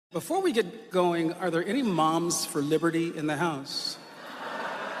Before we get going, are there any moms for liberty in the house?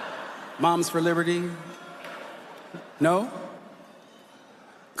 Moms for liberty? No?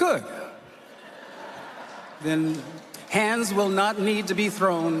 Good. Then hands will not need to be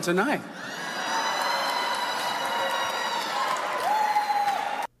thrown tonight.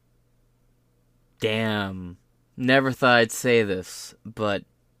 Damn. Never thought I'd say this, but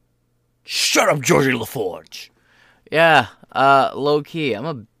shut up, Georgie LaForge. Yeah, low-key, I'm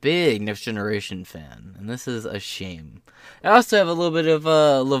a big Next Generation fan, and this is a shame. I also have a little bit of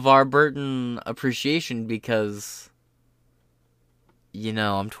LeVar Burton appreciation because, you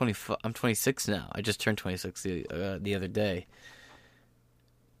know, I'm 26 now. I just turned 26 the other day.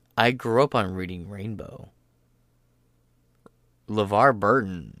 I grew up on reading Rainbow. LeVar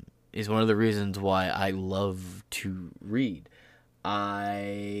Burton is one of the reasons why I love to read.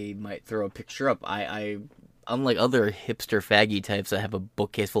 I might throw a picture up. I unlike other hipster faggy types that have a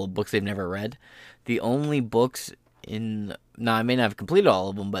bookcase full of books they've never read, the only books now I may not have completed all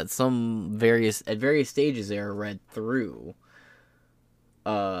of them, but at various stages they are read through.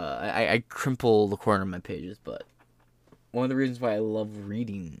 I crimple the corner of my pages, but one of the reasons why I love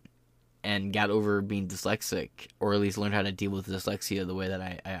reading and got over being dyslexic, or at least learned how to deal with dyslexia the way that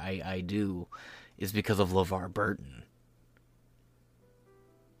I do, is because of LeVar Burton.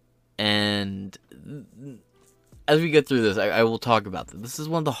 And as we get through this, I will talk about this. This is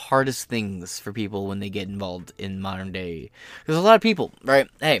one of the hardest things for people when they get involved in modern day. There's a lot of people, right?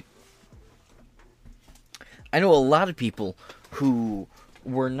 Hey, I know a lot of people who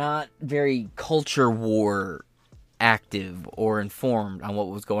were not very culture war active or informed on what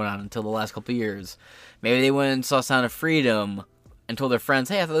was going on until the last couple of years. Maybe they went and saw Sound of Freedom and told their friends,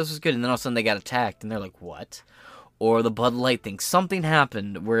 hey, I thought this was good, and then all of a sudden they got attacked, and they're like, what? Or the Bud Light thing. Something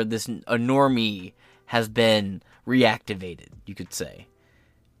happened where a normie has been reactivated, you could say.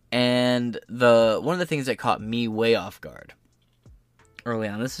 And one of the things that caught me way off guard early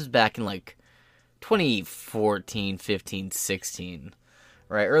on, this is back in like 2014, 15, 16,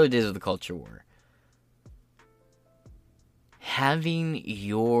 right? Early days of the culture war. Having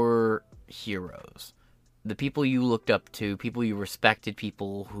your heroes, the people you looked up to, people you respected,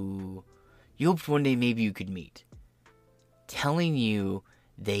 people who you hoped one day maybe you could meet, telling you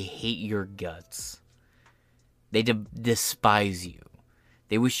they hate your guts. They despise you.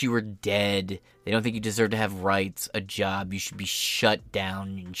 They wish you were dead. They don't think you deserve to have rights, a job. You should be shut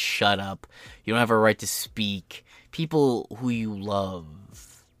down and shut up. You don't have a right to speak. People who you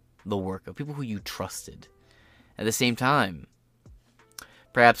love the work of, people who you trusted. At the same time,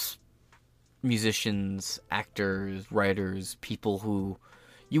 perhaps musicians, actors, writers, people who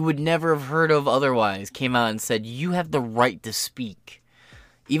you would never have heard of otherwise came out and said, you have the right to speak.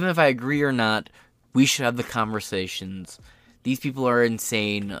 Even if I agree or not, we should have the conversations. These people are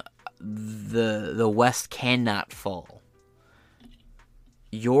insane. The West cannot fall.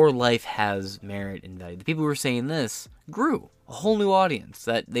 Your life has merit and value. The people who were saying this grew a whole new audience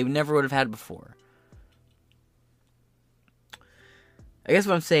that they never would have had before. I guess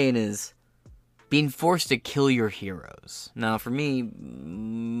what I'm saying is being forced to kill your heroes. Now, for me,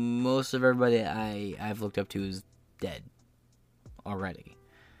 most of everybody I've looked up to is dead already.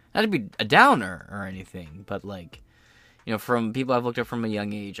 Not to be a downer or anything, but like, you know, from people I've looked up from a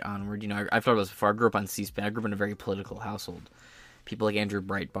young age onward, you know, I've talked about this before. I grew up on C-SPAN. I grew up in a very political household. People like Andrew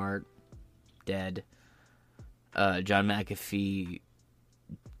Breitbart, dead. John McAfee,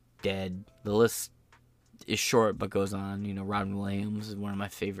 dead. The list is short but goes on. You know, Robin Williams is one of my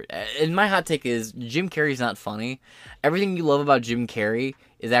favorite. And my hot take is Jim Carrey's not funny. Everything you love about Jim Carrey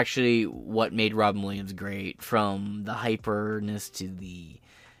is actually what made Robin Williams great, from the hyperness to the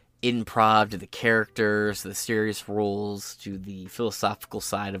improv to the characters to the serious roles to the philosophical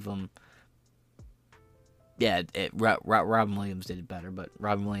side of them. Yeah, Robin Williams did it better, but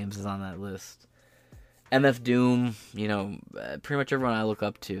Robin Williams is on that list. MF Doom, you know, pretty much everyone I look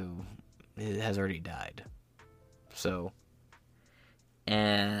up to has already died. So,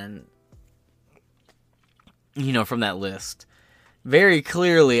 and, you know, from that list, very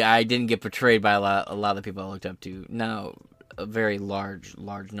clearly I didn't get portrayed by a lot of the people I looked up to. Now, a very large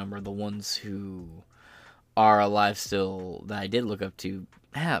number of the ones who are alive still that I did look up to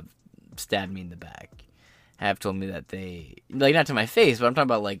have stabbed me in the back. Have told me that they, like, not to my face, but I'm talking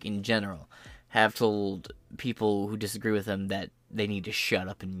about, like, in general, have told people who disagree with them that they need to shut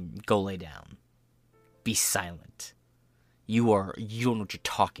up and go lay down. Be silent. You don't know what you're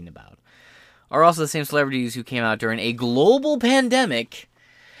talking about. Are also the same celebrities who came out during a global pandemic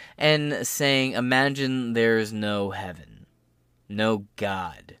and saying, imagine there's no heaven, no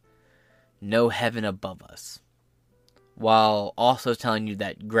God, no heaven above us. while also telling you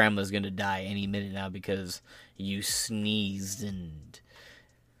that grandma's gonna die any minute now because you sneezed and,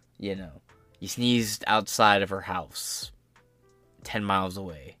 you sneezed outside of her house 10 miles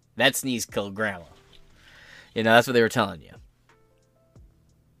away. That sneeze killed grandma. That's what they were telling you.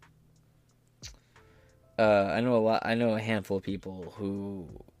 I know a handful of people who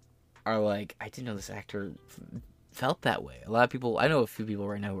are like, I didn't know this actor felt that way. A lot of people, I know a few people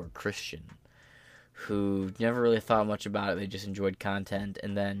right now who are Christian, who never really thought much about it. They just enjoyed content,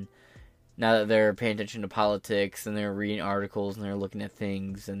 and then now that they're paying attention to politics and they're reading articles and they're looking at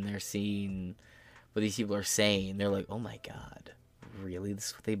things and they're seeing what these people are saying, they're like, oh my god, really? This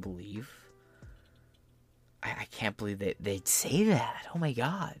is what they believe? I can't believe they'd say that. Oh my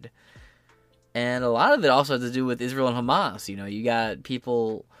god. And a lot of it also has to do with Israel and Hamas. You got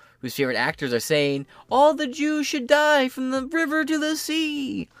people whose favorite actors are saying, all the Jews should die from the river to the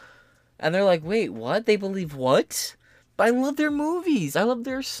sea. And they're like, wait, what? They believe what? But I love their movies. I love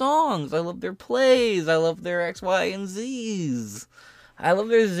their songs. I love their plays. I love their X, Y, and Z's. I love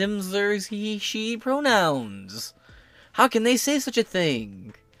their zims, theirs, he, she pronouns. How can they say such a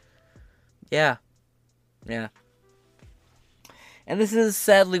thing? Yeah. And this is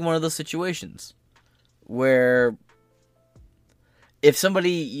sadly one of those situations where if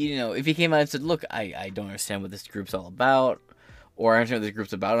somebody, if he came out and said, look, I don't understand what this group's all about, or I understand what this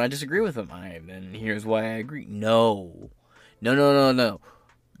group's about, and I disagree with them, and here's why I agree. No.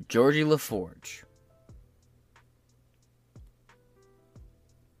 Georgie LaForge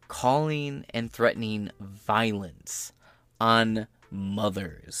calling and threatening violence on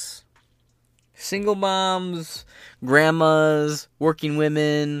mothers. Single moms, grandmas, working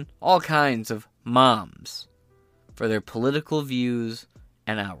women, all kinds of moms, for their political views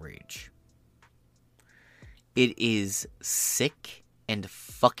and outrage. It is sick and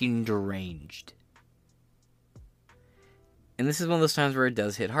fucking deranged. And this is one of those times where it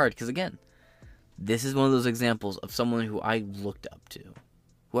does hit hard, because again, this is one of those examples of someone who I looked up to,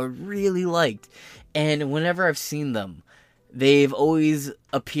 who I really liked, and whenever I've seen them, they've always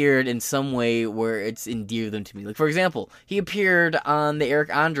appeared in some way where it's endeared them to me. Like, for example, he appeared on the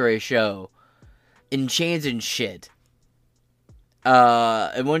Eric Andre show in Chains and Shit.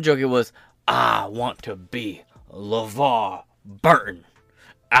 And one joke it was, I want to be LeVar Burton.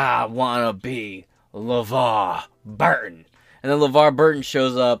 I want to be LeVar Burton. And then LeVar Burton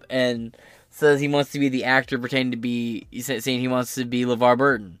shows up and says he wants to be the actor pretending to be, saying he wants to be LeVar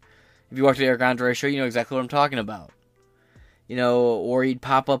Burton. If you watch the Eric Andre show, you know exactly what I'm talking about. Or he'd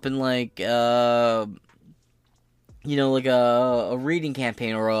pop up in like a reading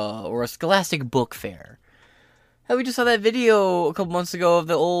campaign or a scholastic book fair. Hell, we just saw that video a couple months ago of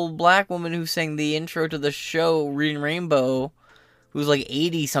the old black woman who sang the intro to the show, Reading Rainbow, who's like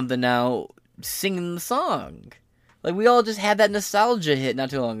 80-something now, singing the song. Like, we all just had that nostalgia hit not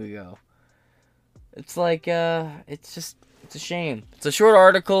too long ago. It's like, it's a shame. It's a short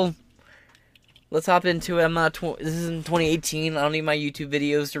article. Let's hop into it. This is in 2018. I don't need my YouTube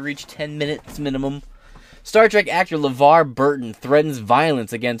videos to reach 10 minutes minimum. Star Trek actor LeVar Burton threatens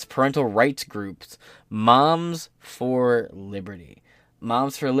violence against parental rights groups. Moms for Liberty.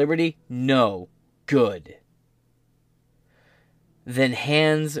 Moms for Liberty? No. Good. Then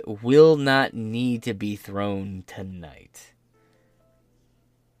hands will not need to be thrown tonight.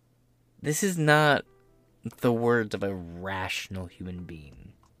 This is not the words of a rational human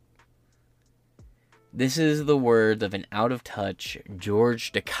being. This is the words of an out-of-touch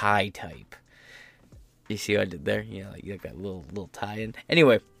George Takei type. You see what I did there? Yeah, like that little tie-in.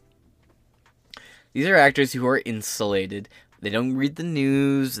 Anyway, these are actors who are insulated. They don't read the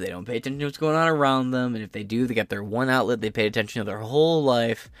news. They don't pay attention to what's going on around them. And if they do, they got their one outlet they pay attention to their whole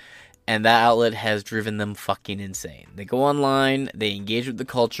life. And that outlet has driven them fucking insane. They go online. They engage with the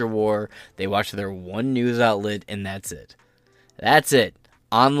culture war. They watch their one news outlet. And that's it. That's it.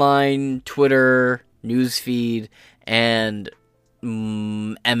 Online, Twitter, newsfeed, and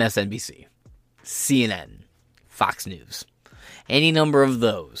MSNBC. CNN, Fox News, any number of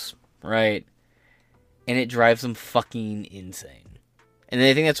those, right? And it drives them fucking insane. And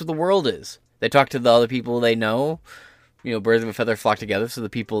they think that's what the world is. They talk to the other people they know. Birds of a feather flock together, so the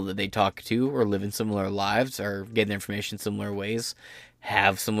people that they talk to or live in similar lives or get their information similar ways,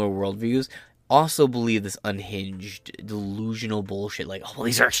 have similar worldviews, also believe this unhinged, delusional bullshit like, oh, well,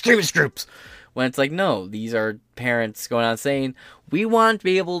 these are extremist groups. When it's like, no, these are parents going out saying, we want to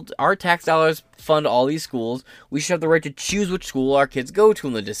be able to, our tax dollars fund all these schools. We should have the right to choose which school our kids go to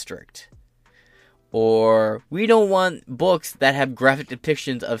in the district. Or, we don't want books that have graphic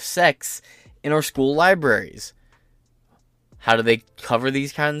depictions of sex in our school libraries. How do they cover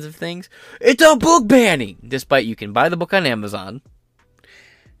these kinds of things? It's a book banning! Despite you can buy the book on Amazon.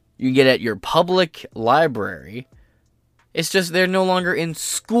 You can get it at your public library. It's just they're no longer in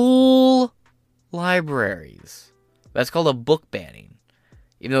school libraries. That's called a book banning.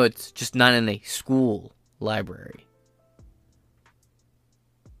 Even though it's just not in a school library.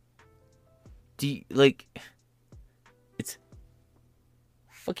 It's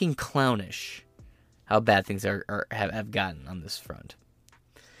fucking clownish how bad things have gotten on this front.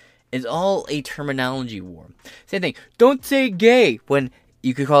 It's all a terminology war. Same thing. Don't say gay when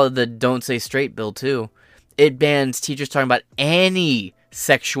you could call it the don't say straight bill too. It bans teachers talking about any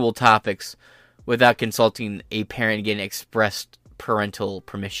sexual topics without consulting a parent getting expressed parental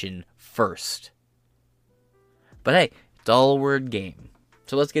permission first. But hey, it's all a word game.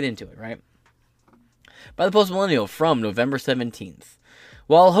 So let's get into it, right? By the Post-Millennial from November 17th.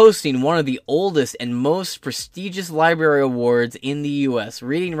 While hosting one of the oldest and most prestigious library awards in the U.S.,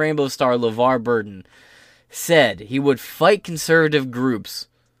 Reading Rainbow star LeVar Burton said he would fight conservative group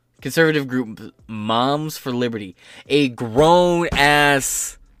Moms for Liberty, a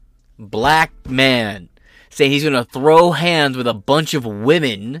grown-ass black man, saying he's going to throw hands with a bunch of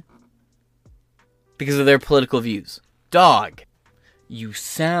women because of their political views. Dog, you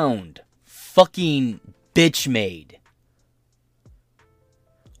sound fucking bitch-made.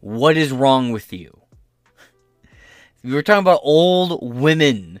 What is wrong with you? We were talking about old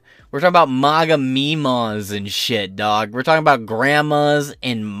women. We're talking about MAGA memas and shit, dog. We're talking about grandmas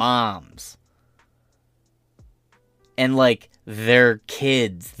and moms. And, like, their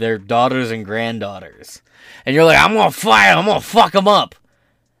kids, their daughters and granddaughters. And you're like, I'm gonna fight them, I'm gonna fuck them up.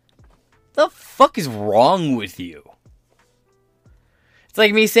 The fuck is wrong with you? It's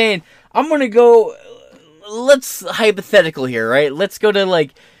like me saying, I'm gonna go, let's hypothetical here, right? Let's go to,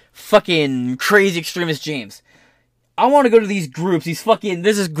 like, fucking crazy extremist James. I want to go to these groups, there's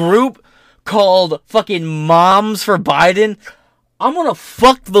this group called fucking Moms for Biden. I'm gonna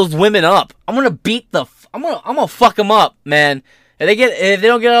fuck those women up. I'm gonna I'm gonna fuck them up, man. If they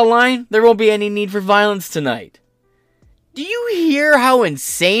don't get out of line, there won't be any need for violence tonight. Do you hear how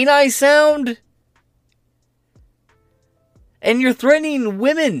insane I sound? And you're threatening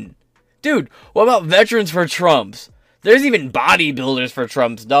women. Dude, what about veterans for Trumps? There's even bodybuilders for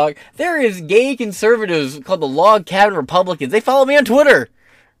Trumps, dog. There is gay conservatives called the Log Cabin Republicans. They follow me on Twitter.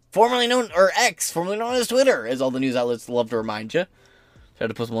 Formerly known as Twitter, as all the news outlets love to remind you. Shout out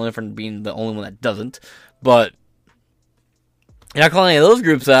to Post Malone for being the only one that doesn't. But you're not calling any of those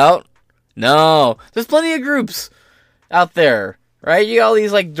groups out. No. There's plenty of groups out there, right? You got all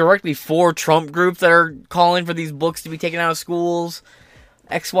these, like, directly for Trump groups that are calling for these books to be taken out of schools.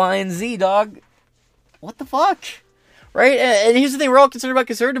 X, Y, and Z, dog. What the fuck? Right? And here's the thing, we're all concerned about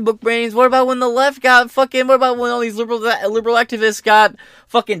conservative book bannings. What about when the left got what about when all these liberal activists got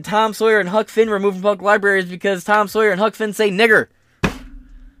fucking Tom Sawyer and Huck Finn removed from public libraries because Tom Sawyer and Huck Finn say nigger?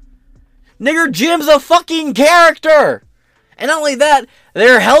 Nigger Jim's a fucking character! And not only that,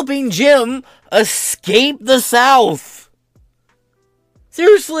 they're helping Jim escape the South.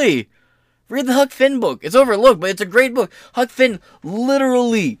 Seriously. Read the Huck Finn book. It's overlooked, but it's a great book. Huck Finn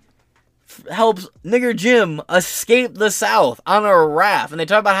literally helps nigger Jim escape the South on a raft. And they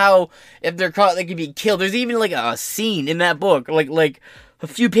talk about how if they're caught, they could be killed. There's even like a scene in that book, like a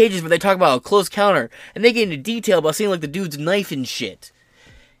few pages where they talk about a close counter. And they get into detail about seeing like the dude's knife and shit.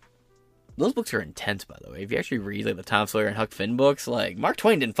 Those books are intense, by the way. If you actually read like the Tom Sawyer and Huck Finn books, like Mark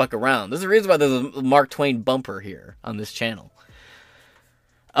Twain didn't fuck around. There's a reason why there's a Mark Twain bumper here on this channel.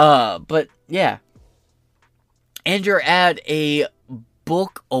 But yeah. And you're at a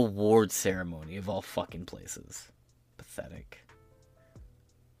book award ceremony of all fucking places. Pathetic.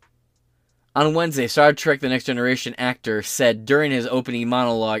 On Wednesday, Star Trek The Next Generation actor said during his opening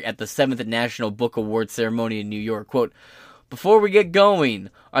monologue at the 7th National Book Award ceremony in New York, quote, "Before we get going,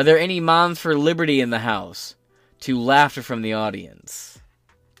 are there any Moms for Liberty in the house?" To laughter from the audience.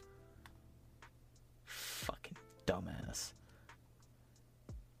 Fucking dumbass.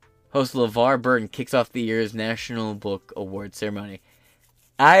 Host LeVar Burton kicks off the year's National Book Award ceremony.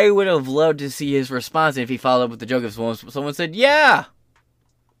 I would have loved to see his response if he followed up with the joke if someone said, yeah.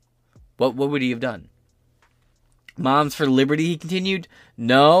 What would he have done? Moms for Liberty, he continued?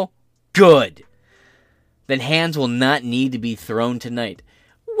 No? Good. Then hands will not need to be thrown tonight.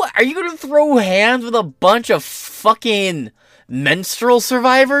 What? Are you going to throw hands with a bunch of fucking menstrual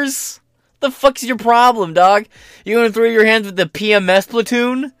survivors? The fuck's your problem, dog? You going to throw your hands with the PMS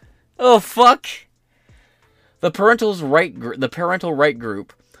platoon? Oh, fuck. The parental right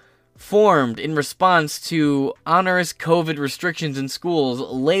group formed in response to onerous COVID restrictions in schools,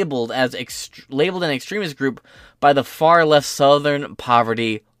 labeled an extremist group by the far left Southern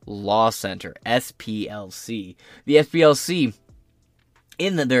Poverty Law Center, SPLC. The SPLC,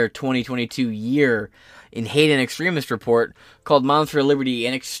 in their 2022 year in hate and extremist report, called Moms for Liberty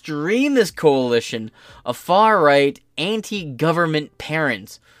an extremist coalition of far-right, anti-government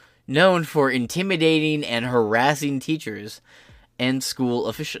parents known for intimidating and harassing teachers and school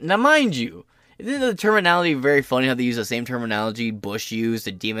officials. Now, mind you, isn't the terminology very funny how they use the same terminology Bush used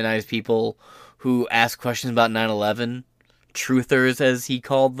to demonize people who ask questions about 9/11? Truthers, as he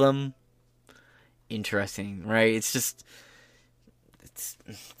called them. Interesting, right? It's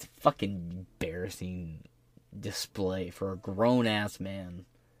a fucking embarrassing display for a grown-ass man.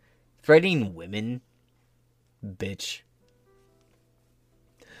 Threatening women? Bitch.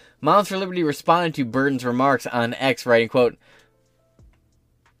 Moms for Liberty responded to Burton's remarks on X, writing, quote,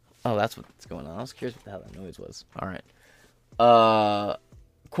 oh, that's what's going on. I was curious what the hell that noise was. Alright.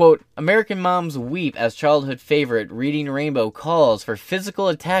 Quote, American moms weep as childhood favorite Reading Rainbow calls for physical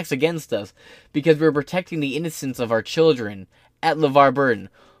attacks against us because we're protecting the innocence of our children. At LeVar Burton,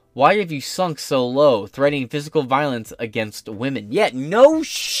 why have you sunk so low, threatening physical violence against women? Yeah, no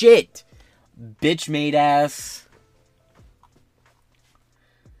shit, bitch-made ass.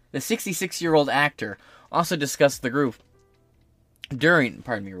 The 66-year-old actor also discussed the group during...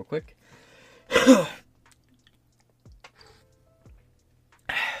 Pardon me real quick.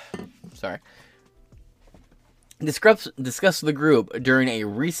 Sorry. Discussed the group during a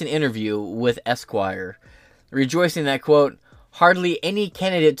recent interview with Esquire, rejoicing that, quote, hardly any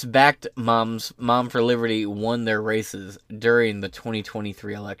candidates backed Mom for Liberty won their races during the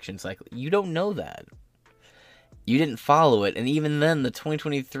 2023 election cycle. You don't know that. You didn't follow it, and even then, the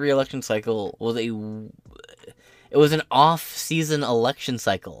 2023 election cycle was an off-season election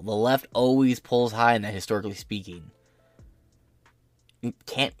cycle. The left always pulls high in that, historically speaking.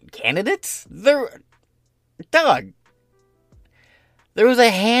 Candidates? Dog. There was a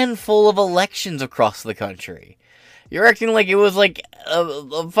handful of elections across the country. You're acting like it was like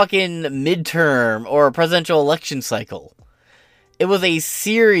a fucking midterm or a presidential election cycle. It was a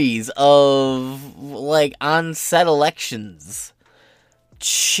series of, like, on-set elections.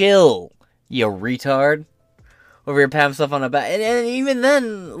 Chill, you retard. Over here patting stuff on the back. And even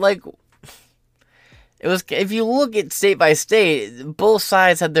then, like, it was, if you look at state by state, both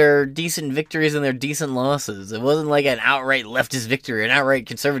sides had their decent victories and their decent losses. It wasn't like an outright leftist victory, an outright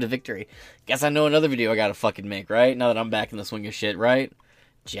conservative victory. Guess I know another video I gotta fucking make, right? Now that I'm back in the swing of shit, right?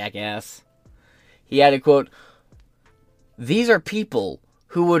 Jackass. He added, quote, these are people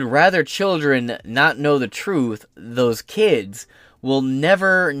who would rather children not know the truth. Those kids will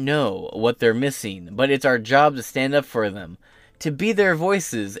never know what they're missing, but it's our job to stand up for them, to be their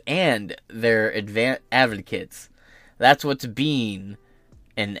voices and their advocates. That's what being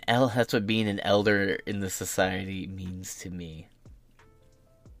an elder in the society means to me.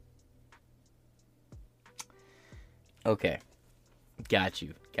 Okay. Got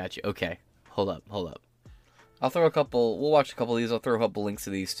you. Okay. Hold up. We'll watch a couple of these. I'll throw a couple links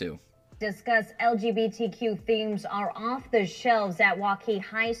to these too. Discuss LGBTQ themes are off the shelves at Waukee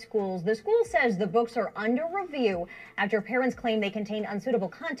high schools. The school says the books are under review after parents claim they contain unsuitable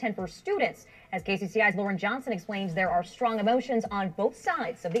content for students. As KCCI's Lauren Johnson explains, there are strong emotions on both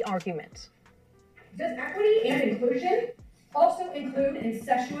sides of the argument. Does equity and inclusion also include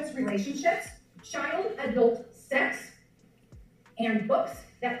incestuous relationships, child-adult sex, and books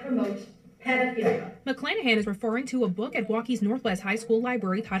that promote pedophilia? McClanahan is referring to a book at Waukee's Northwest High School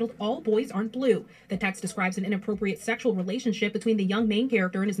library titled All Boys Aren't Blue. The text describes an inappropriate sexual relationship between the young main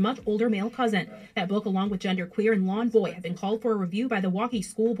character and his much older male cousin. That book, along with Genderqueer and Lawn Boy, have been called for a review by the Waukee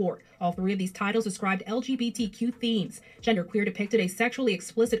School Board. All three of these titles described LGBTQ themes. Genderqueer depicted a sexually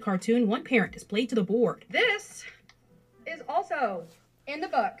explicit cartoon one parent displayed to the board. This is also in the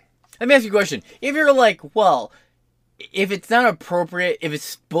book. Let me ask you a question. If you're like, well, if it's not appropriate, if it's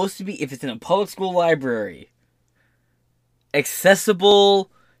supposed to be, if it's in a public school library,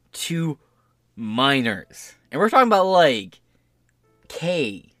 accessible to minors, and we're talking about like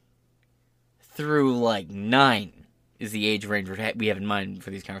K through like 9 is the age range we have in mind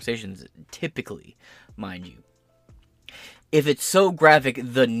for these conversations, typically, mind you. If it's so graphic,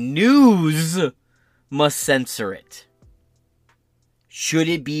 the news must censor it. Should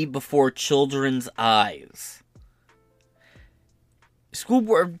it be before children's eyes? School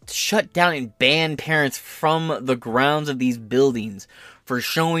board shut down and banned parents from the grounds of these buildings for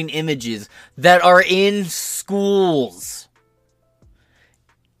showing images that are in schools.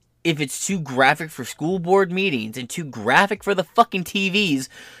 if it's too graphic for school board meetings and too graphic for the fucking TVs,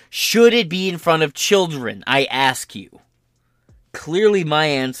 should it be in front of children? I ask you. Clearly my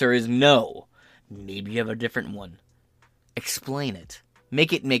answer is no. Maybe you have a different one. Explain it.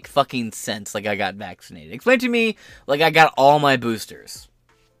 Make it make fucking sense like I got vaccinated. Explain to me like I got all my boosters.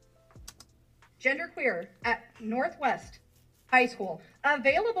 Genderqueer at Northwest High School.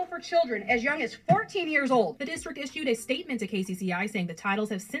 Available for children as young as 14 years old. The district issued a statement to KCCI saying the titles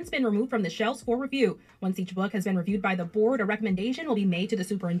have since been removed from the shelves for review. Once each book has been reviewed by the board, a recommendation will be made to the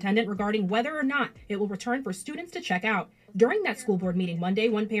superintendent regarding whether or not it will return for students to check out. During that school board meeting Monday,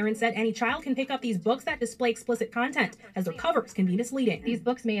 one parent said any child can pick up these books that display explicit content, as their covers can be misleading. These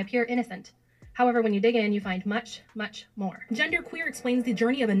books may appear innocent. However, when you dig in, you find much, much more. Genderqueer explains the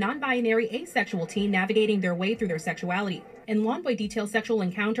journey of a non-binary asexual teen navigating their way through their sexuality. And Longboy details sexual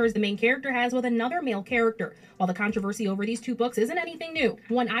encounters the main character has with another male character. While the controversy over these two books isn't anything new,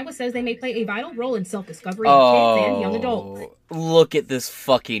 One Iowa says they may play a vital role in self-discovery of kids and young adults. Look at this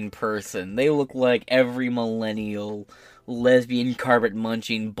fucking person. They look like every millennial, lesbian,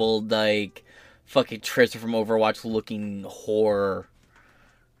 carpet-munching, bull dyke, fucking Tracer from Overwatch-looking whore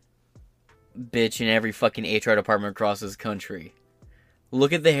bitch in every fucking HR department across this country.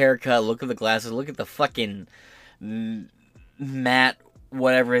 Look at the haircut, look at the glasses, look at the fucking Matt,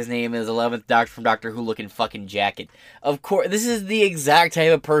 whatever his name is, 11th Doctor from Doctor Who looking fucking jacket. Of course, this is the exact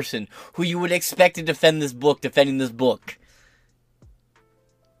type of person who you would expect to defending this book.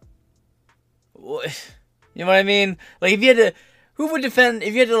 You know what I mean? Like, if you had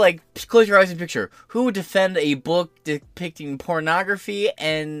to, like, close your eyes and picture, who would defend a book depicting pornography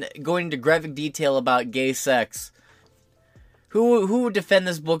and going into graphic detail about gay sex? Who would defend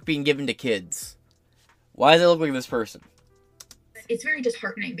this book being given to kids? Why does it look like this person? It's very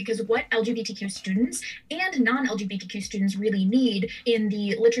disheartening because what LGBTQ students and non-LGBTQ students really need in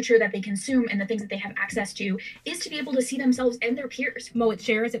the literature that they consume and the things that they have access to is to be able to see themselves and their peers. Moet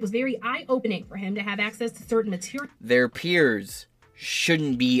shares it was very eye-opening for him to have access to certain material. Their peers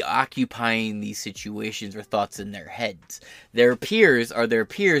shouldn't be occupying these situations or thoughts in their heads. Their peers are their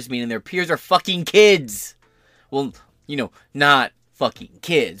peers, meaning their peers are fucking kids. Well, not fucking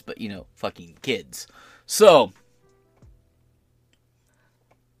kids, but, fucking kids. So,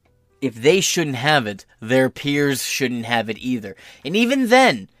 if they shouldn't have it, their peers shouldn't have it either. And even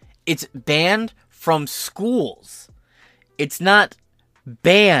then, it's banned from schools. It's not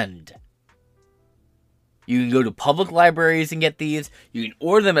banned. You can go to public libraries and get these. You can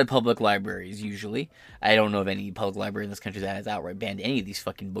order them at public libraries, usually. I don't know of any public library in this country that has outright banned any of these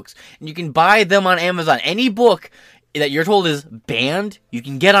fucking books. And you can buy them on Amazon. Any book that you're told is banned, you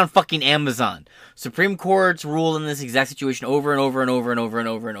can get on fucking Amazon. Supreme Court's ruled in this exact situation over and over and over and over and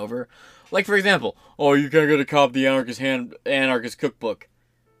over and over. Like, for example, you can't get a copy of the Anarchist Cookbook.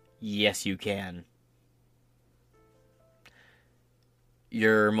 Yes, you can.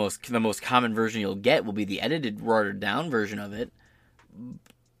 The most common version you'll get will be the edited, watered down version of it,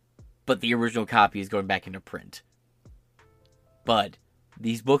 but the original copy is going back into print. But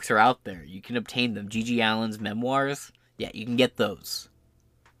these books are out there. You can obtain them. G.G. Allen's memoirs, yeah, you can get those.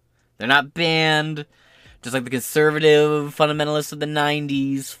 They're not banned, just like the conservative fundamentalists of the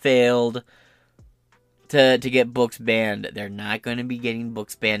 90s failed to get books banned. They're not going to be getting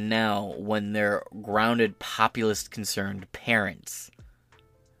books banned now when they're grounded, populist-concerned parents.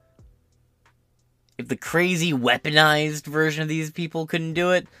 If the crazy, weaponized version of these people couldn't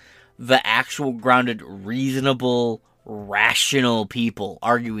do it, the actual grounded, reasonable, rational people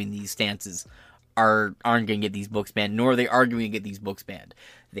arguing these stances aren't going to get these books banned, nor are they arguing to get these books banned.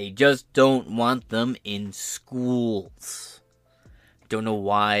 They just don't want them in schools. Don't know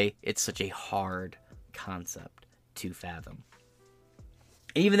why it's such a hard concept to fathom.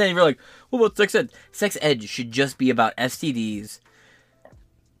 And even then, you're like, what about sex ed? Sex ed should just be about STDs,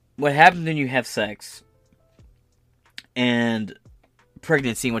 what happens when you have sex, and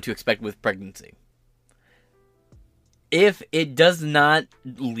pregnancy, and what to expect with pregnancy. If it does not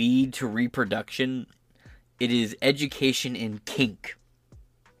lead to reproduction, it is education in kink.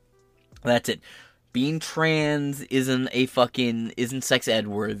 That's it. Being trans isn't sex ed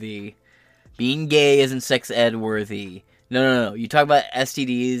worthy. Being gay isn't sex ed worthy. No. You talk about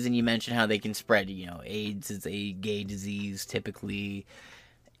STDs and you mention how they can spread. AIDS is a gay disease, typically.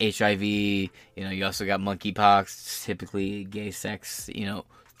 HIV, you also got monkeypox, typically gay sex.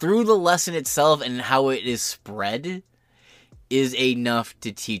 Through the lesson itself and how it is spread is enough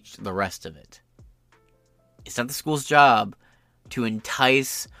to teach the rest of it. It's not the school's job to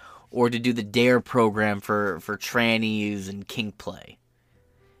entice or to do the DARE program for trannies and kink play.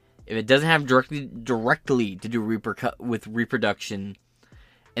 If it doesn't have directly to do with reproduction,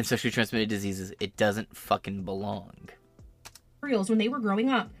 and sexually transmitted diseases. It doesn't fucking belong. When they were growing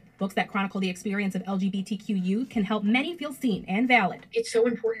up. Books that chronicle the experience of LGBTQ youth can help many feel seen and valid. It's so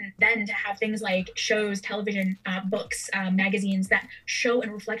important then to have things like shows, television, books, magazines that show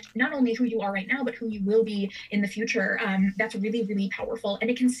and reflect not only who you are right now, but who you will be in the future. That's really, really powerful, and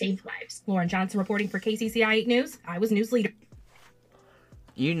it can save lives. Lauren Johnson reporting for KCCI 8 News. I was news leader.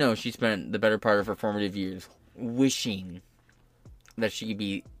 You know she spent the better part of her formative years wishing that she could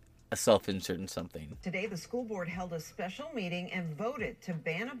be a self-insert in something. Today, the school board held a special meeting and voted to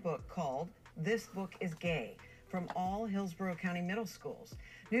ban a book called This Book is Gay from all Hillsborough County middle schools.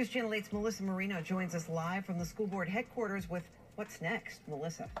 News Channel 8's Melissa Marino joins us live from the school board headquarters with what's next.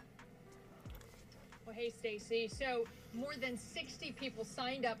 Melissa. Well, hey, Stacey. So more than 60 people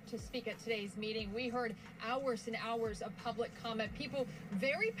signed up to speak at today's meeting. We heard hours and hours of public comment. People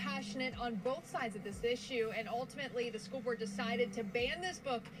very passionate on both sides of this issue. And ultimately, the school board decided to ban this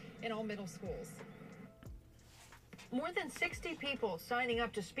book in all middle schools. More than 60 people signing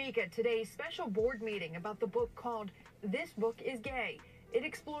up to speak at today's special board meeting about the book called This Book is Gay. It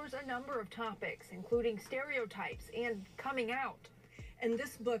explores a number of topics, including stereotypes and coming out. And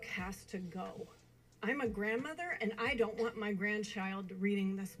this book has to go. I'm a grandmother, and I don't want my grandchild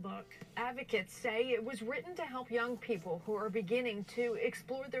reading this book. Advocates say it was written to help young people who are beginning to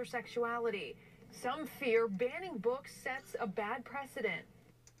explore their sexuality. Some fear banning books sets a bad precedent.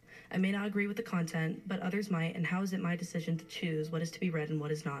 I may not agree with the content, but others might, and how is it my decision to choose what is to be read and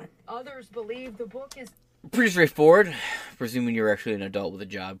what is not? Others believe the book is pretty straightforward, presuming you're actually an adult with a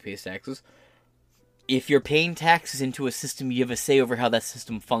job, pays taxes. If you're paying taxes into a system, you have a say over how that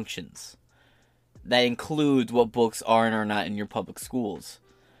system functions. That includes what books are and are not in your public schools.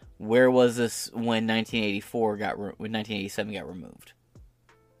 Where was this when 1987 got removed?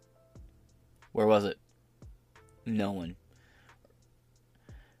 Where was it? No one.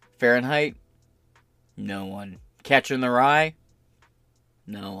 Fahrenheit? No one. Catcher in the Rye?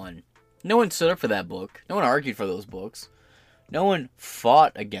 No one. No one stood up for that book. No one argued for those books. No one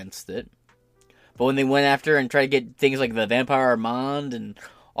fought against it. But when they went after and tried to get things like the Vampire Armand and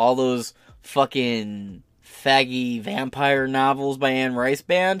all those fucking faggy vampire novels by Anne Rice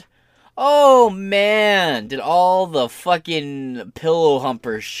Band, oh man, did all the fucking pillow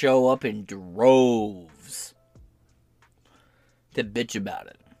humpers show up in droves to bitch about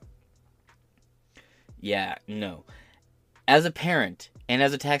it. Yeah, no. As a parent and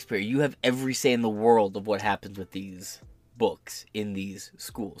as a taxpayer, you have every say in the world of what happens with these books in these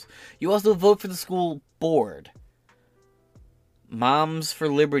schools. You also vote for the school board. Moms for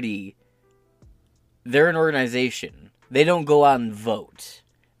Liberty, they're an organization. They don't go out and vote.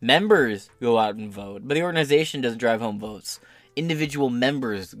 Members go out and vote, but the organization doesn't drive home votes. Individual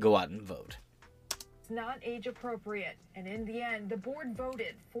members go out and vote. Not age appropriate, and in the end the board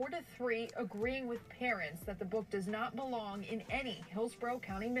voted 4-3, agreeing with parents that the book does not belong in any Hillsborough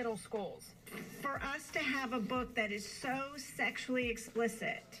County middle schools. For us to have a book that is so sexually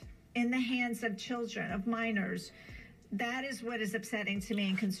explicit in the hands of children, of minors, that is what is upsetting to me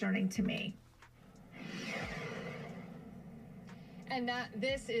and concerning to me. And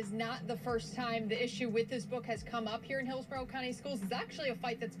this is not the first time the issue with this book has come up here in Hillsborough County Schools. It's actually a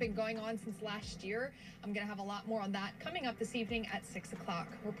fight that's been going on since last year. I'm going to have a lot more on that coming up this evening at 6 o'clock.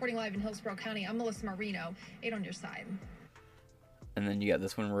 Reporting live in Hillsborough County, I'm Melissa Marino, 8 on your side. And then you got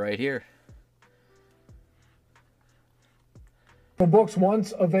this one right here. The books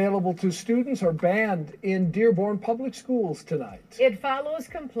once available to students are banned in Dearborn Public Schools tonight. It follows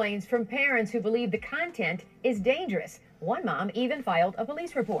complaints from parents who believe the content is dangerous. One mom even filed a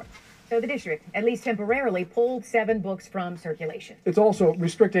police report. So the district, at least temporarily, pulled 7 books from circulation. It's also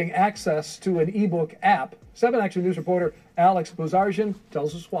restricting access to an ebook app. 7 Action News reporter Alex Bozarjian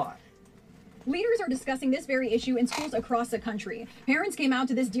tells us why. Leaders are discussing this very issue in schools across the country. Parents came out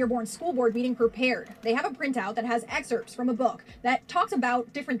to this Dearborn school board meeting prepared. They have a printout that has excerpts from a book that talks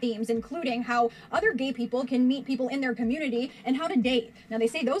about different themes, including how other gay people can meet people in their community and how to date. Now, they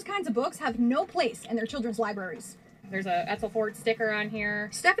say those kinds of books have no place in their children's libraries. There's a Edsel Ford sticker on here.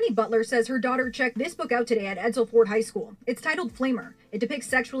 Stephanie Butler says her daughter checked this book out today at Edsel Ford High School. It's titled Flamer. It depicts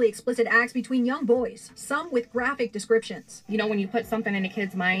sexually explicit acts between young boys, some with graphic descriptions. You know, when you put something in a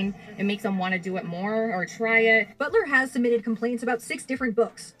kid's mind, it makes them want to do it more or try it. Butler has submitted complaints about 6 different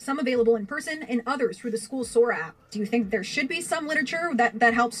books, some available in person and others through the school Sora app. Do you think there should be some literature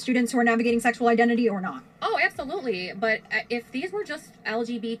that helps students who are navigating sexual identity or not? Oh, absolutely. But if these were just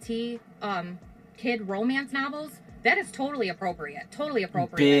LGBT kid romance novels, that is totally appropriate. Totally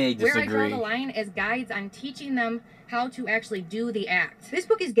appropriate. Big disagree. Where I draw the line is guides on teaching them how to actually do the act. This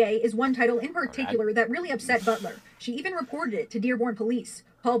Book is Gay is one title in particular that really upset Butler. She even reported it to Dearborn Police.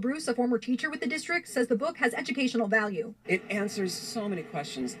 Paul Bruce, a former teacher with the district, says the book has educational value. It answers so many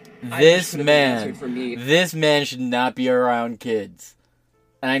questions. This man should not be around kids.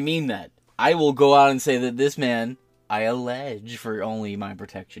 And I mean that. I will go out and say that this man, I allege for only my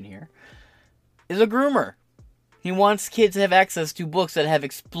protection here, is a groomer. He wants kids to have access to books that have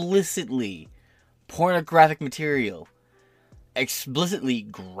explicitly pornographic material, explicitly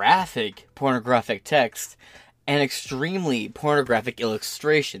graphic pornographic text, and extremely pornographic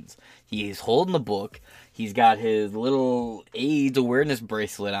illustrations. He's holding the book. He's got his little AIDS awareness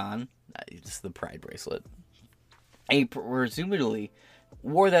bracelet on. Just the pride bracelet. And he presumably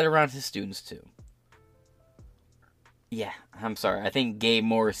wore that around his students too. Yeah, I'm sorry. I think Gay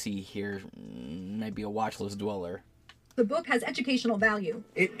Morrissey here might be a watchlist dweller. The book has educational value.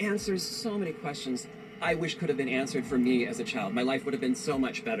 It answers so many questions I wish could have been answered for me as a child. My life would have been so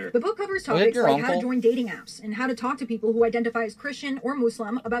much better. The book covers topics like how to join dating apps and how to talk to people who identify as Christian or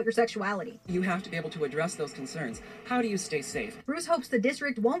Muslim about your sexuality. You have to be able to address those concerns. How do you stay safe? Bruce hopes the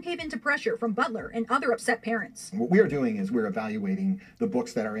district won't cave into pressure from Butler and other upset parents. What we are doing is we're evaluating the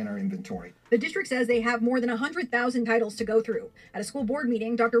books that are in our inventory. The district says they have more than 100,000 titles to go through. At a school board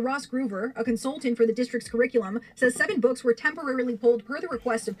meeting, Dr. Ross Groover, a consultant for the district's curriculum, says 7 books were temporarily pulled per the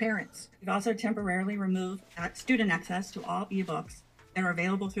request of parents. We've also temporarily removed student access to all ebooks that are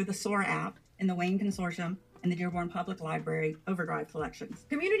available through the SOAR app in the Wayne Consortium and the Dearborn Public Library Overdrive collections.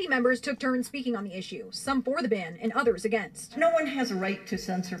 Community members took turns speaking on the issue, some for the ban and others against. No one has a right to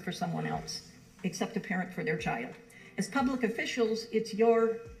censor for someone else, except a parent for their child. As public officials, it's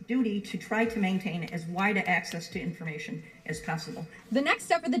your duty to try to maintain as wide access to information as possible. The next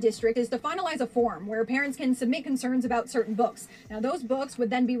step for the district is to finalize a form where parents can submit concerns about certain books. Now, those books would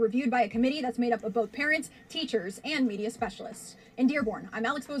then be reviewed by a committee that's made up of both parents, teachers, and media specialists. In Dearborn, I'm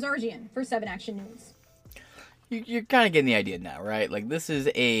Alex Bozargian for 7 Action News. You're kind of getting the idea now, right? Like, this is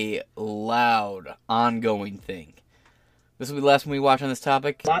a loud, ongoing thing. This will be the last one we watch on this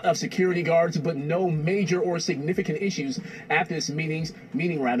topic. A lot of security guards, but no major or significant issues at this meeting,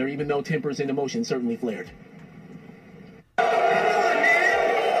 even though tempers and emotions certainly flared.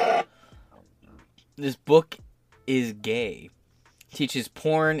 This book is gay. Teaches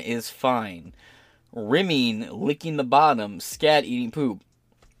porn is fine. Rimming, licking the bottom, scat eating poop.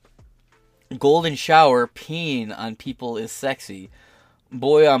 Golden shower, peeing on people is sexy.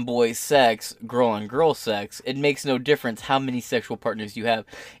 Boy on boy sex, girl on girl sex, it makes no difference how many sexual partners you have.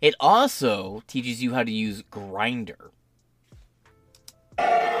 It also teaches you how to use Grindr.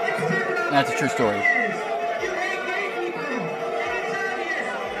 That's a true story.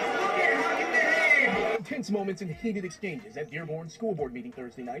 Tense moments and heated exchanges at Dearborn School Board meeting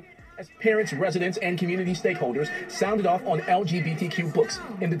Thursday night as parents, residents, and community stakeholders sounded off on LGBTQ books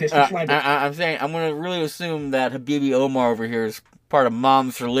in the district's library. I'm going to really assume that Habibi Omar over here is part of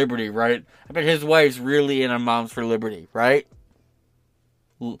Moms for Liberty, right? I bet his wife's really in on Moms for Liberty, right?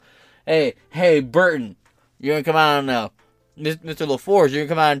 Hey, Burton, you're gonna come on, Mr. LaForge, you're gonna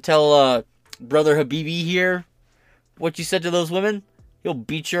come on and tell, Brother Habibi here what you said to those women? He'll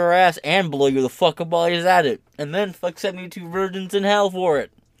beat your ass and blow you the fuck up while he's at it. And then fuck 72 virgins in hell for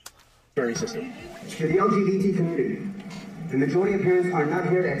it. Very system. To the LGBT community, the majority of parents are not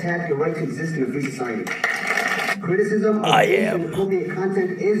here to attack your right to exist in a free society. Criticism of inappropriate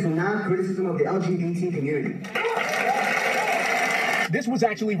content is not criticism of the LGBT community. This was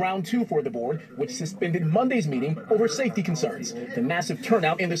actually round 2 for the board, which suspended Monday's meeting over safety concerns. The massive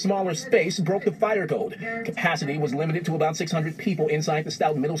turnout in the smaller space broke the fire code. Capacity was limited to about 600 people inside the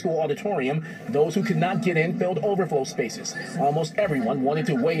Stout Middle School auditorium. Those who could not get in filled overflow spaces. Almost everyone wanted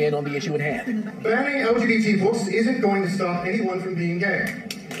to weigh in on the issue at hand. Banning LGBT books isn't going to stop anyone from being gay.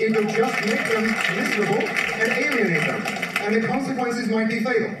 It will just make them miserable and alienate them, and the consequences might be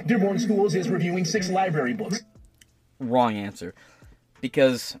fatal. Dearborn Schools is reviewing 6 library books. Wrong answer.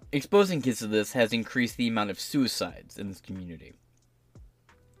 Because exposing kids to this has increased the amount of suicides in this community.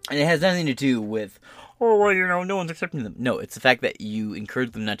 And it has nothing to do with, no one's accepting them. No, it's the fact that you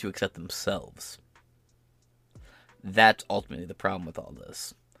encourage them not to accept themselves. That's ultimately the problem with all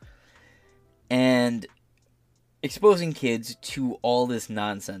this. And exposing kids to all this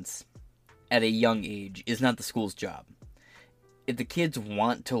nonsense at a young age is not the school's job. If the kids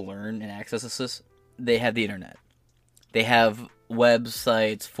want to learn and access this, they have the internet. They have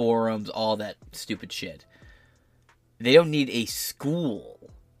websites, forums, all that stupid shit. They don't need a school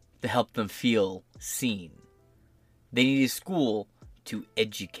to help them feel seen. They need a school to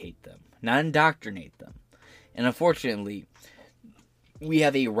educate them, not indoctrinate them. And unfortunately, we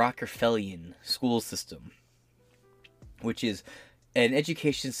have a Rockefellian school system, which is An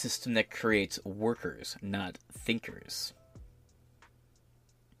education system that creates workers, not thinkers.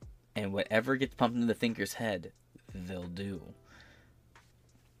 And whatever gets pumped into the thinker's head, they'll do.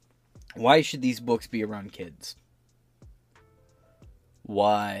 Why should these books be around kids?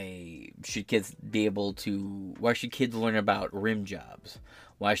 Why should kids learn about rim jobs?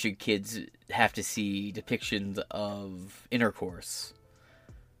 Why should kids have to see depictions of intercourse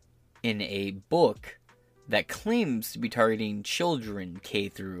in a book that claims to be targeting children K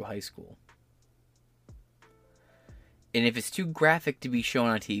through high school? And if it's too graphic to be shown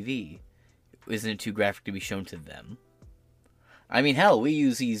on TV, isn't it too graphic to be shown to them? I mean, hell, we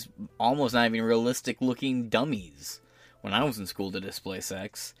use these almost not even realistic looking dummies when I was in school to display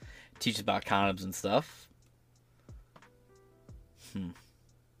sex, teach about condoms and stuff.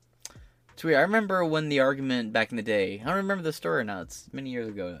 It's weird. I remember when the argument back in the day, I don't remember the story now, it's many years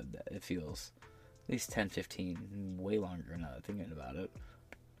ago, it feels. At least 10, 15, way longer now thinking about it.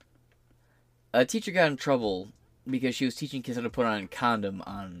 A teacher got in trouble because she was teaching kids how to put on a condom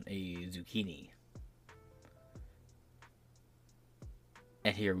on a zucchini.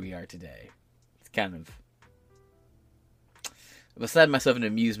 And here we are today. It's kind of beside myself an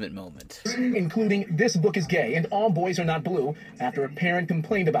amusement moment. Including "This book is gay" and "All boys are not blue" after a parent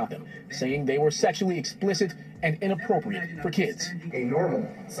complained about them, saying they were sexually explicit and inappropriate for kids. A normal,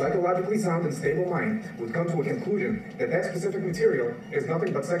 psychologically sound and stable mind would come to a conclusion that that specific material is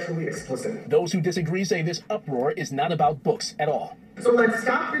nothing but sexually explicit. Those who disagree say this uproar is not about books at all. So let's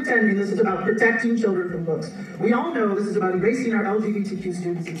stop pretending this is about protecting children from books. We all know this is about erasing our LGBTQ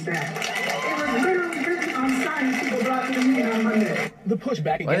students and staff. It was literally written on signs people brought to the meeting on Monday. The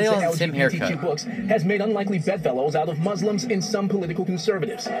pushback against the LGBTQ books has made unlikely bedfellows out of Muslims and some political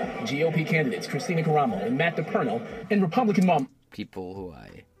conservatives. GOP candidates Christina Caramo and Matt DePerno and Republican people who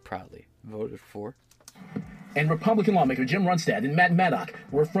I proudly voted for. And Republican lawmaker Jim Runstad and Matt Maddock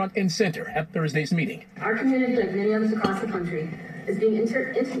were front and center at Thursday's meeting. Our community, like many others across the country, is being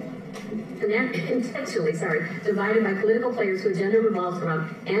intentionally divided by political players whose agenda revolves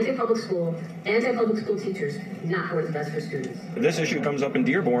around anti-public school teachers, not what's best for students. This issue comes up in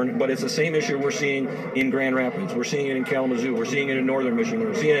Dearborn, but it's the same issue we're seeing in Grand Rapids. We're seeing it in Kalamazoo. We're seeing it in Northern Michigan.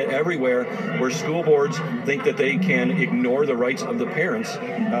 We're seeing it everywhere where school boards think that they can ignore the rights of the parents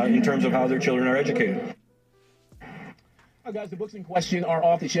in terms of how their children are educated. Now, guys, the books in question are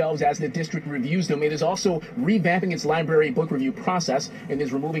off the shelves as the district reviews them. It is also revamping its library book review process and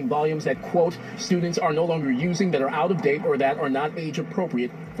is removing volumes that, quote, students are no longer using, that are out of date, or that are not age appropriate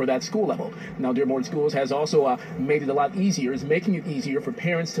for that school level. Now, Dearborn Schools has also made it a lot easier, is making it easier for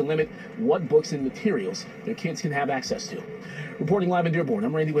parents to limit what books and materials their kids can have access to. Reporting live in Dearborn,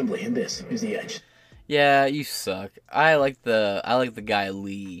 I'm Randy Wimbley, and this is The Edge. Yeah, you suck. I like the guy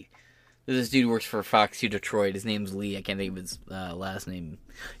Lee. This dude works for Fox 2 Detroit. His name's Lee. I can't think of his last name.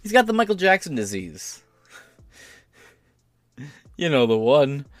 He's got the Michael Jackson disease. You know the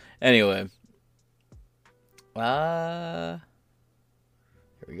one. Anyway. Here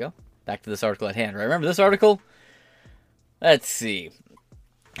we go. Back to this article at hand. Right? Remember this article? Let's see.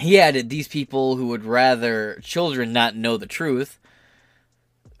 He added, these people who would rather children not know the truth.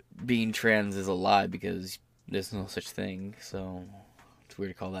 Being trans is a lie because there's no such thing, so it's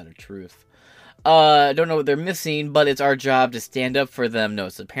weird to call that a truth. Don't know what they're missing, but it's our job to stand up for them. No,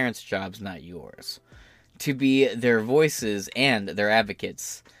 it's the parents' jobs, not yours. To be their voices and their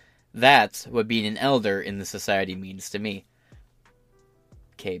advocates. That's what being an elder in the society means to me.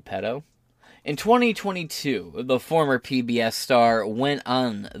 Okay, pedo. In 2022, the former PBS star went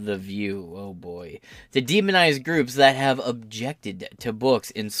on The View, oh boy, to demonize groups that have objected to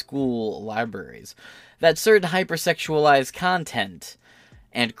books in school libraries, that certain hypersexualized content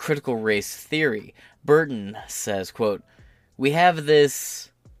and critical race theory. Burton says, quote, "We have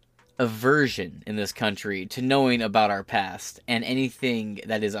this aversion in this country to knowing about our past and anything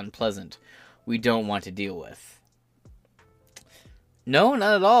that is unpleasant we don't want to deal with." No,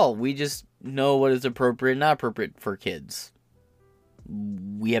 not at all. We just know what is appropriate and not appropriate for kids.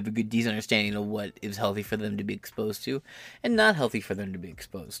 We have a good, decent understanding of what is healthy for them to be exposed to and not healthy for them to be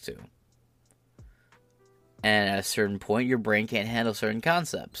exposed to. And at a certain point, your brain can't handle certain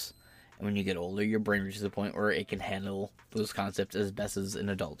concepts. And when you get older, your brain reaches a point where it can handle those concepts as best as an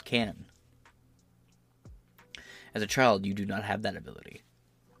adult can. As a child, you do not have that ability.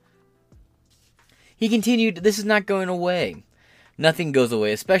 He continued, "This is not going away. Nothing goes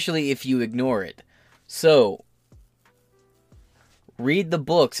away, especially if you ignore it. So, read the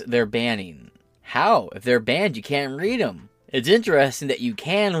books they're banning." How? If they're banned, you can't read them. It's interesting that you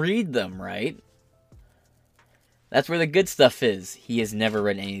can read them, right? That's where the good stuff is. He has never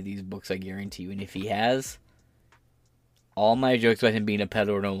read any of these books, I guarantee you. And if he has, All my jokes about him being a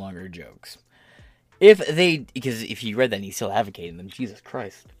pedo are no longer jokes. Because if you read that and he's still advocating them, Jesus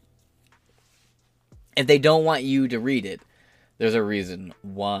Christ. If they don't want you to read it, there's a reason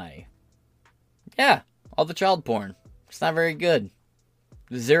why. Yeah, all the child porn. It's not very good.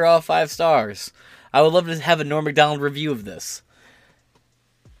 0 out of 5 stars. I would love to have a Norm Macdonald review of this.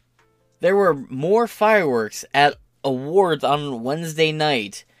 There were more fireworks at awards on Wednesday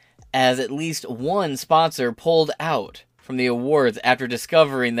night as at least one sponsor pulled out from the awards after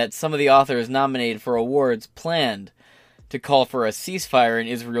discovering that some of the authors nominated for awards planned to call for a ceasefire in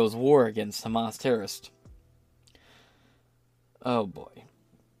Israel's war against Hamas terrorists. Oh boy.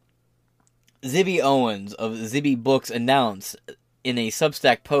 Zibby Owens of Zibby Books announced in a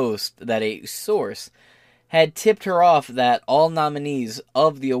Substack post that a source had tipped her off that all nominees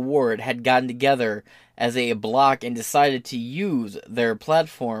of the award had gotten together as a block and decided to use their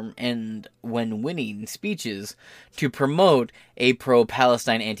platform and, when winning speeches, to promote a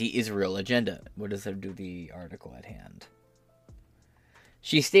pro-Palestine, anti-Israel agenda. What does that do with the article at hand?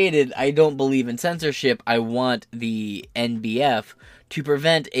 She stated, "I don't believe in censorship. I want the NBF to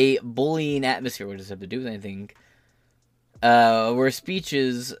prevent a bullying atmosphere." What does that have to do with anything? Where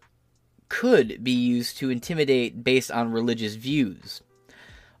speeches could be used to intimidate based on religious views.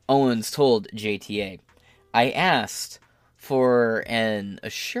 Owens told JTA, "I asked for an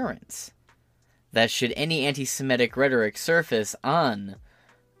assurance that should any anti-Semitic rhetoric surface that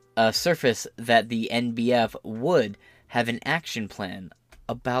the NBF would have an action plan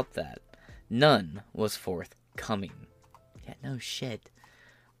about that. None was forthcoming." Yeah, no shit.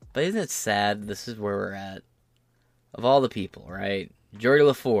 But isn't it sad this is where we're at? Of all the people, right? Geordie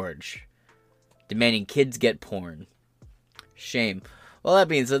LaForge demanding kids get porn. Shame. Well, that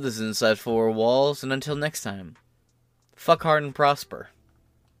being said, this is Inside Four Walls, and until next time, fuck hard and prosper.